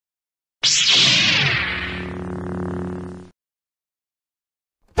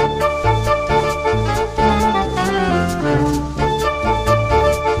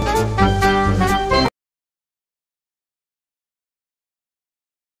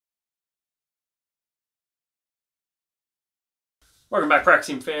Welcome back,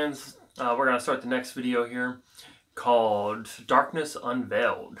 Praxeum fans. We're going to start the next video here called Darkness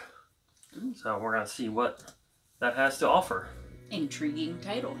Unveiled. So we're going to see what that has to offer. Intriguing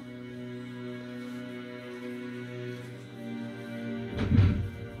title.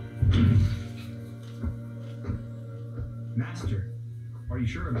 Master, are you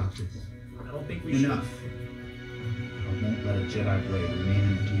sure about this? I don't think we should. Enough. I won't let a Jedi blade remain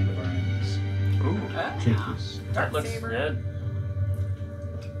in the hand of our enemies. Ooh. Take this. That looks Darksaber. good.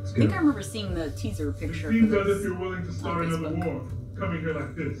 Let's I go. think I remember seeing the teaser picture. It seems for as this if you're willing to start on another Facebook. war, coming here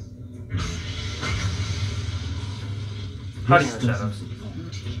like this. Hiding in This the doesn't shadows.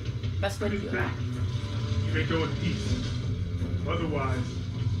 belong. Best way to do it. You may go in peace. Otherwise,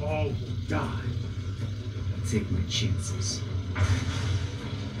 all will die. I'll take my chances.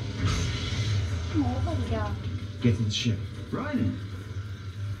 Oh, there we go. Get to the ship. Right in.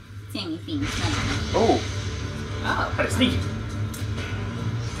 Sammy theme. Oh, Oh. how to sneak.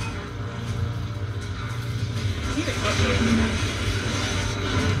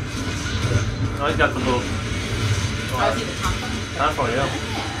 Oh, he's got the little Oh, is he the top convo, yeah.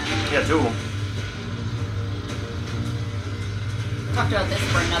 Yeah. Yeah, two of them. Talked about this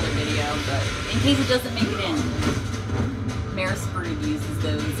for another video, but in case it doesn't make it in, Maris Brood uses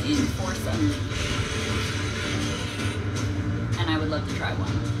those in Force Unleashed. And I would love to try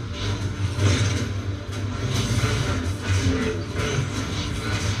one.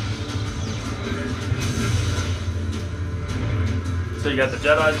 So you got the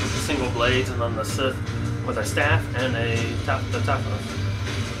Jedi's with the single blades, and then the Sith with a staff and the Tafnos.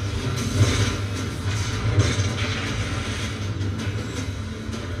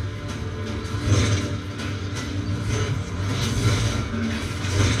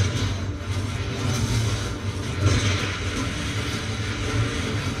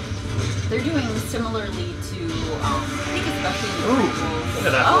 They're doing similarly to, I think especially in the Ooh, prequels. look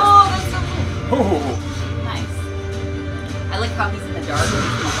at that Oh, that's so cool. Oh, Nice. I like how he's in the dark.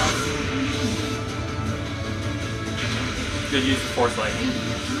 good use of Force lightning.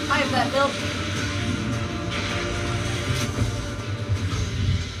 I have that built.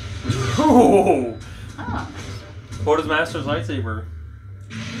 Oh, Oh. Quarter's Master's lightsaber.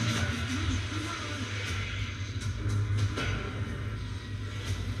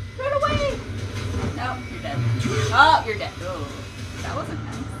 Run away! No, you're dead. Oh, you're dead. Oh, that wasn't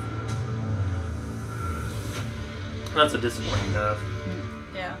nice. That's a disappointing death.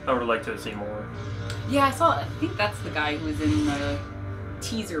 Yeah. I would have liked to have seen more. Yeah, I think that's the guy who was in the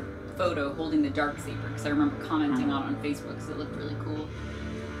teaser photo holding the Darksaber, because I remember commenting on it on Facebook because it looked really cool.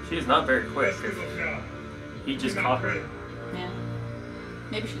 She's not very quick. Let's go now. He just You're caught not her. ready. Yeah.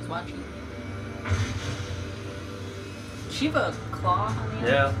 Maybe she's watching. Does she have a claw on the end?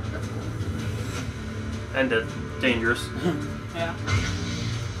 Yeah. That's cool. And dangerous. Yeah.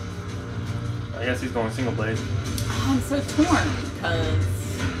 I guess he's going single blade. Oh, I'm so torn because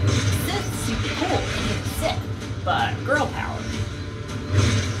Sith's super cool and it's Sith, but girl power.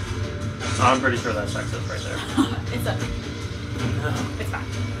 I'm pretty sure that's sexist right there. It's okay. It's fine.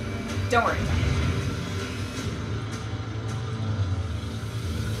 Don't worry about it.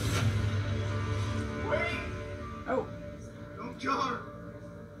 Wait! Oh. Don't kill her!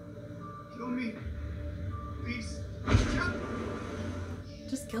 Kill me. Please.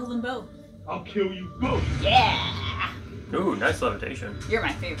 Just kill them both. I'll kill you both! Yeah! Ooh, nice levitation. You're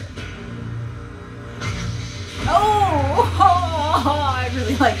my favorite. Oh! I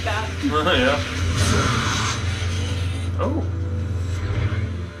really like that. Yeah. Oh,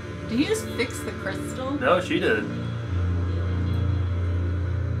 Did you just fix the crystal? no, she did.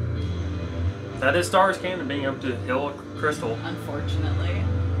 That is Star Wars canon, being able to heal a crystal. Unfortunately.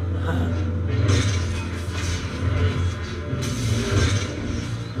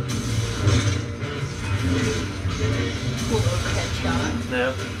 Cool overhead shot.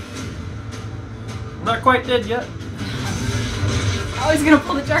 Yeah. Not quite dead yet. Oh, he's gonna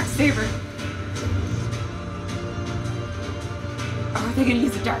pull the Darksaber. Oh, are they gonna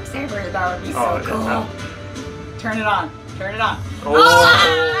use the Darksaber? That would be so Oh, cool. yeah. Turn it on. Turn it on. Oh.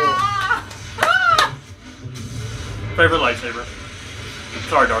 Ah! Ah! Favorite lightsaber.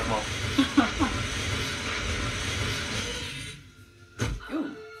 Sorry, Darth Maul.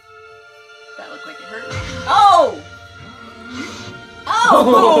 Ooh. That looked like it hurt. Oh!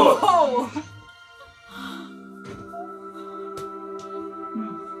 Oh!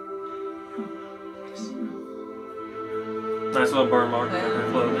 Nice little burn mark on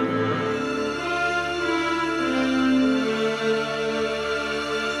her clothing.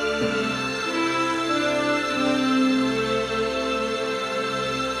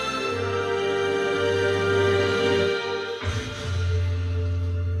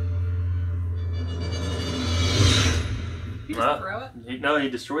 No, he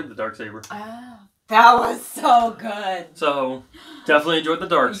destroyed the Darksaber. That was so good. So, definitely enjoyed the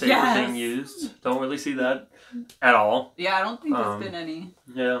Darksaber Yes. being used. Don't really see that at all. Yeah, I don't think there's been any.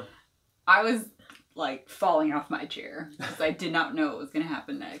 Yeah. I was like falling off my chair because I did not know what was going to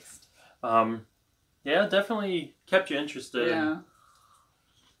happen next. Yeah, definitely kept you interested. Yeah.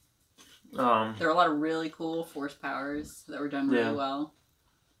 There were a lot of really cool force powers that were done really well.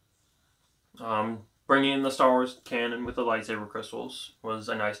 Bringing in the Star Wars canon with the lightsaber crystals was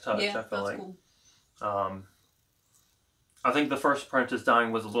a nice touch. Yeah, I feel like. Cool. I think the first apprentice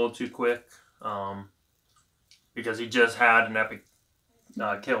dying was a little too quick, because he just had an epic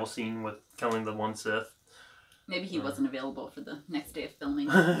kill scene with killing the one Sith. Maybe he wasn't available for the next day of filming.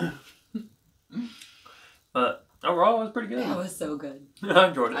 But overall, it was pretty good. That was so good. I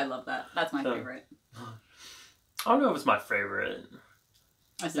enjoyed it. I love that. That's my favorite. I don't know if it's my favorite.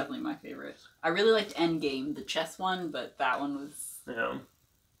 That's definitely my favorite. I really liked Endgame, the chess one, but that one was... Yeah.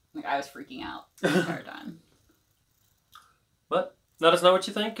 Like, I was freaking out the entire time. But let us know what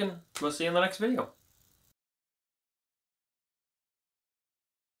you think, and we'll see you in the next video.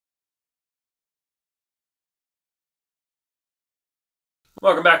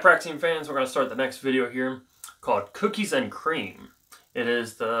 Welcome back, Praxeum fans. We're going to start the next video here called Cookies and Cream. It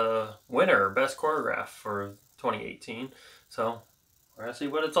is the winner, Best Choreograph for 2018. So, we're going to see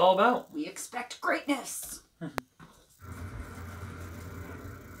what it's all about. We expect greatness!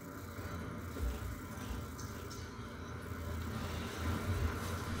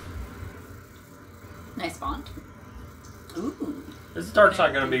 Nice font. Ooh. This dark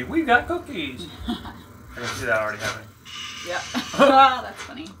side going to be, we've got cookies. I can see that already happening. Yeah. That's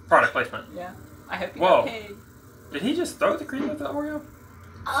funny. Product placement. Yeah. I hope you got paid. Did he just throw the cream at the Oreo?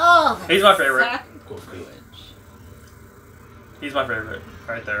 Oh, he's my favorite. Sacrilege. He's my favorite.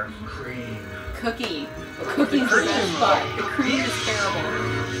 Right there. Cream. Cookie. The cookie's the best part. The cream is terrible.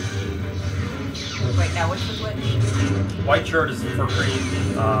 Wait, now which is which? White shirt is for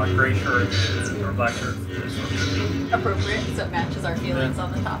cream, gray shirt is, or black shirt is for cream. Appropriate, so it matches our feelings on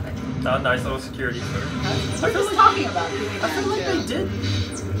the topic. Nice little security shirt. We're just talking about doing that. I feel like they did.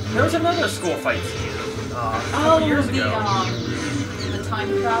 There was another school fight scene a couple years ago. The time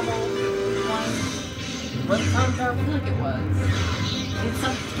travel one. Was it time travel? I feel like it was. It's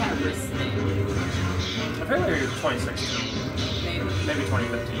some kind of wrist thing. I feel like it was 2016. Maybe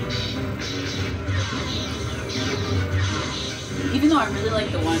 2015. Even though I really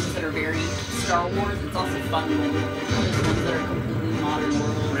like the ones that are very Star Wars, it's also fun when there's ones that are completely modern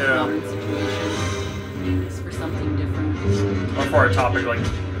world, modern situation, used for something different. Or for a topic like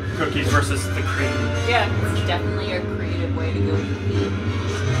cookies versus the cream. Yeah, it's definitely a creative way to go eat.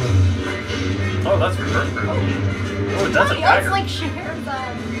 Oh, that's reverse version. Oh, that's a dagger. That's like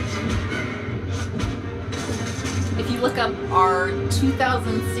Scheherazade. If you look up our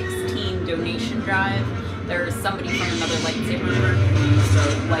 2016 donation drive, there's somebody from another lightsaber group who used a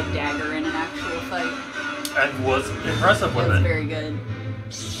light dagger in an actual fight. And was impressive with it. It was very good.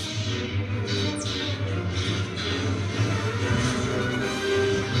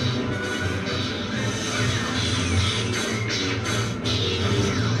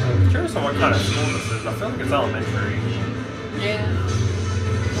 I'm curious on what kind of school this is. I feel like it's elementary. Yeah.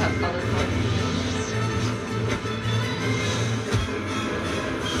 Have color coding.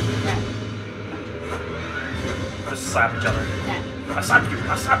 Just slap each other. Yeah. I slap you!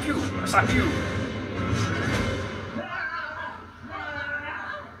 I slap you! I slap you!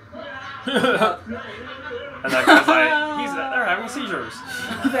 And that guy's like, they're having seizures.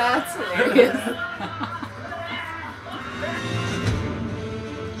 That's hilarious.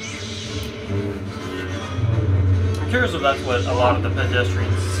 I'm curious if that's what a lot of the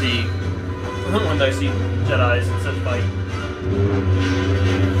pedestrians see when they see Jedis and Sith fight.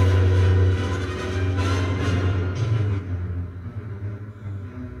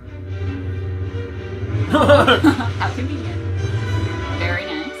 How convenient. Very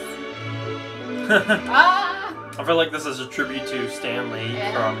nice. I feel like this is a tribute to Stan Lee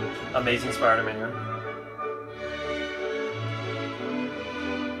from Amazing Spider-Man.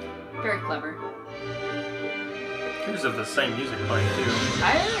 Very clever. Curious if the same music playing too.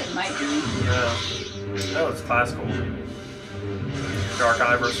 It might be. Yeah. Oh, it's classical. Dark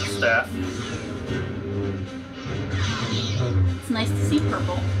Eye versus Staff. It's nice to see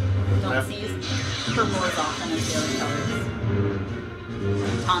purple. Don't see purple as often as the other colors.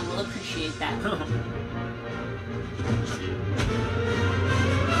 Tom will appreciate that.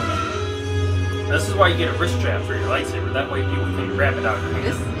 This is why you get a wrist strap for your lightsaber. That way people can grab it out of your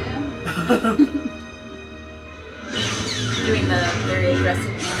hand. Doing the very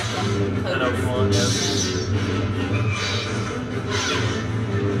aggressive Anakin pose. And Obi-Wan, yeah.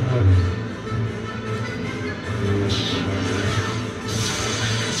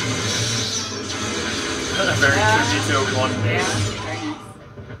 Very tricky to Obi-Wan. Yeah, very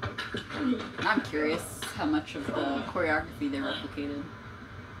nice. I'm curious how much of the choreography they replicated.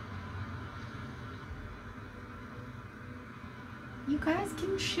 You guys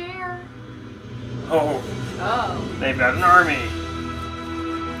can share. Oh. Oh. They've got an army.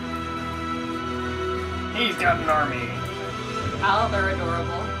 He's got an army. Oh, they're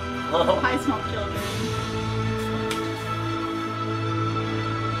adorable. Oh. Hi, small children.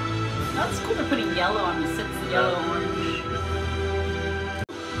 That's cool. They're putting yellow on the sits, yellow orange.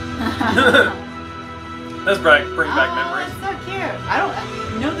 Let's bring back memories. That's so cute. I don't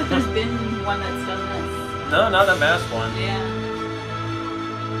know that there's been one that's done this. No, not that mask one. Yeah.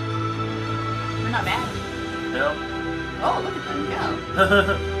 We're not mad. No. Oh, look at them go.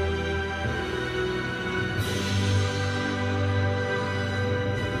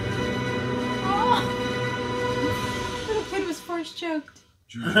 Oh. Little kid was force choked.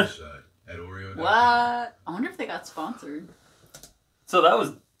 Junior's side at Oreo. What? I wonder if they got sponsored. So that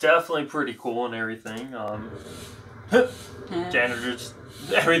was definitely pretty cool and everything. Janitor just,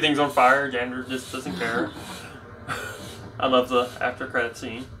 everything's on fire. Janitor just doesn't care. I love the after credit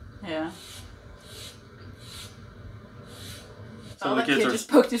scene. Yeah. Some of that the kids kid just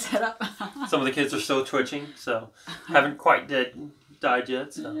poked his head up. Some of the kids are still twitching, so haven't quite died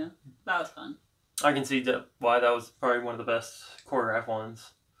yet. So Yeah, that was fun. I can see why that was probably one of the best choreographed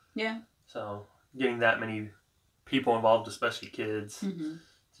ones. Yeah. So getting that many people involved, especially kids,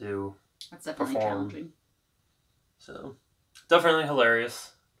 to That's definitely perform. challenging. So definitely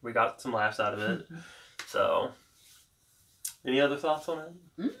hilarious. We got some laughs out of it. So any other thoughts on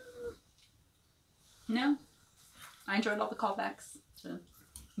it? No. I enjoyed all the callbacks to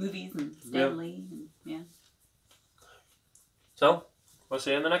movies and Stanley. And, yeah. So we'll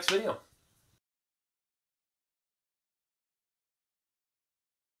see you in the next video.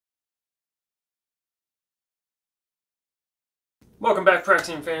 Welcome back,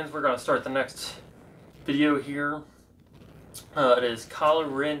 Praxeum fans. We're going to start the next video here. It is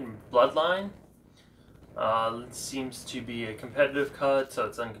Kylo Ren Bloodline. It seems to be a competitive cut, so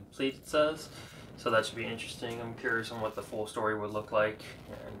it's incomplete, it says. So that should be interesting. I'm curious on what the full story would look like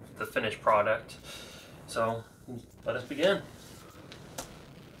and the finished product. So let us begin.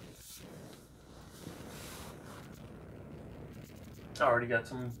 I already got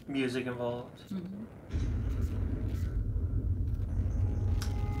some music involved.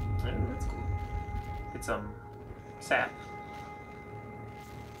 Yeah, that's cool. Get some sap.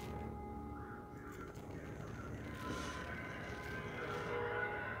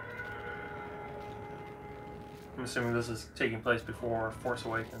 I'm assuming this is taking place before Force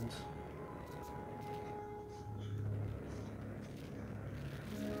Awakens.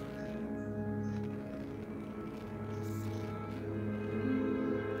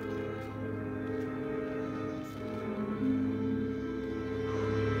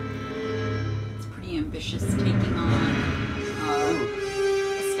 Ambitious taking on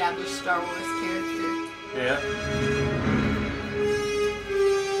established Star Wars character. Yeah.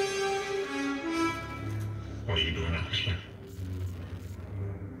 What are you doing out here?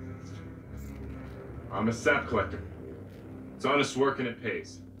 I'm a sap collector. It's honest work and it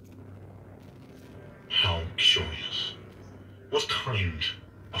pays. How curious. What kind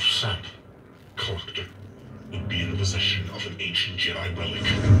of sap collector would be in the possession of an ancient Jedi relic?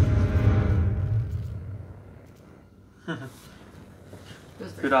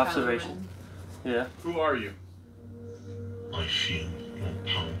 Good observation. Yeah. Who are you? I feel your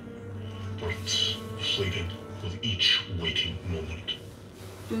power, but it's fleeting with each waking moment.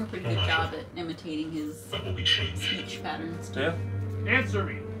 Doing a pretty good job at imitating his That will be changed. speech patterns. Yeah. Answer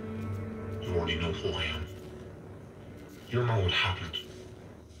me. You already know who I am. You know what happened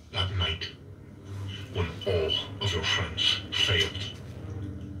that night when all of your friends failed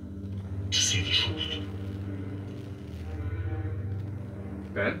to see the truth.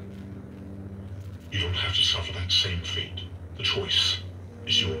 Ben? You don't have to suffer that same fate. The choice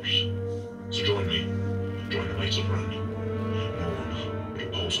is yours. So join me. Join the Knights of Ren. No one would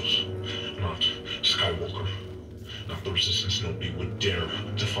oppose us. Not Skywalker. Not the Resistance. Nobody would dare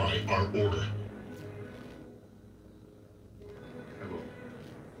defy our order. I will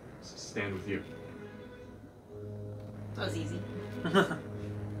stand with you. That was easy.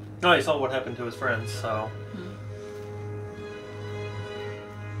 No, he saw what happened to his friends, so.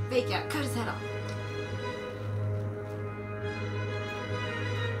 Fake out, cut his head off.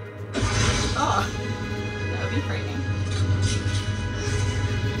 Oh, that would be frightening.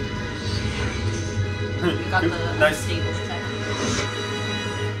 Got the Nice. unstable attack.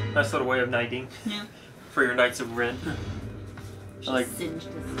 Nice little way of knighting Yeah. for your Knights of Ren. She I like. singed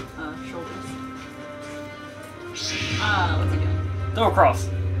his shoulders. What's he doing? Throw across.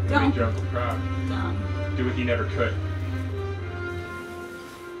 Don't. Great job, proud. Dumb. Do what you never could.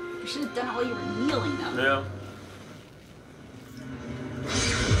 You should have done it while you were kneeling, though. Yeah.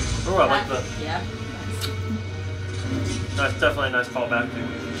 Oh, I like that. Yeah. That's definitely a nice callback to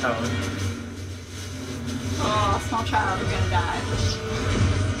Kylo. Oh, small child, you're gonna die.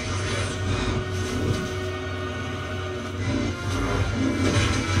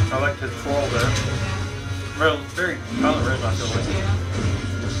 I like his twirl there. Very Kylo Ren, I feel like.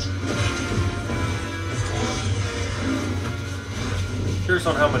 Yeah. Curious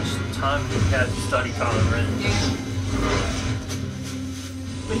on how much time he had to study Kylo Ren. Yeah.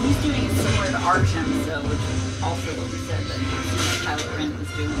 But he's doing it similar to Archim, so which is also what we said that Kylo Ren was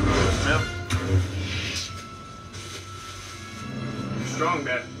doing. Yep. Strong,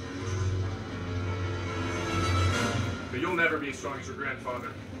 man. But you'll never be as strong as your grandfather.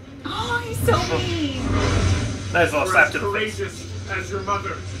 Oh, he's so mean! Nice little Or slap as to the face. courageous as your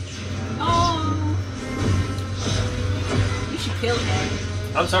mother. Oh! You should kill him.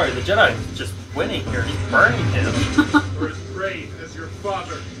 I'm sorry, the Jedi is just winning here. He's burning him. Or as brave as your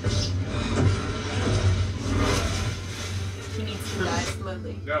father. He needs to die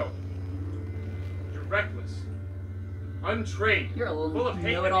slowly. No. You're reckless. Untrained. You're a Full little of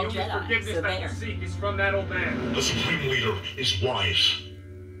hate, and the know-it-all only Jedi, forgiveness so that there. you seek is from that old man. The Supreme Leader is wise.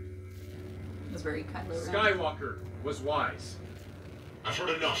 It was very Kylo Ren. Skywalker was wise. I've heard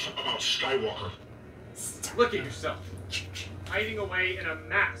enough about Skywalker. Stop. Look at yourself. Hiding away in a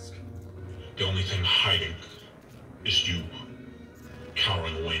mask. The only thing hiding is you,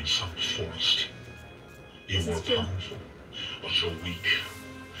 cowering away in some forest. You're This more is true. powerful, but you're weak.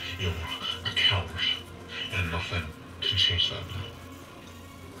 You're a coward, and nothing can change that.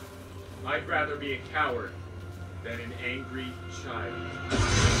 I'd rather be a coward than an angry child.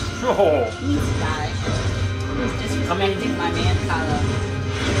 Oh, He needs to die. He's disrespecting my man, Kylo.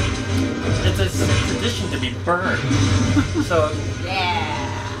 it's a tradition to be burned. So, Yeah!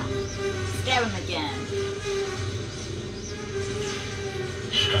 Stab him again.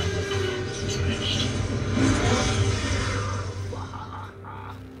 Skywalker is next.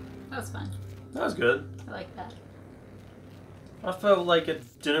 That was fun. that was good. I like that. I felt like it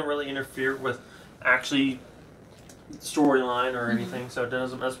didn't really interfere with actually storyline or anything, so it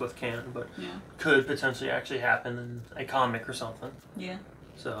doesn't mess with canon, but Yeah. could potentially actually happen in a comic or something. Yeah.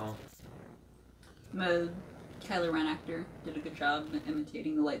 So, The Kylo Ren actor did a good job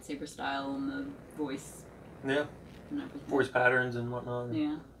imitating the lightsaber style and the voice yeah, and everything. voice patterns and whatnot.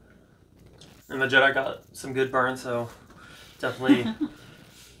 Yeah. And the Jedi got some good burns, so definitely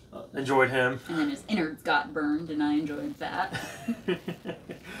enjoyed him. And then his innards got burned, and I enjoyed that.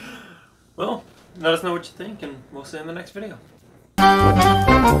 Well, let us know what you think, and we'll see you in the next video.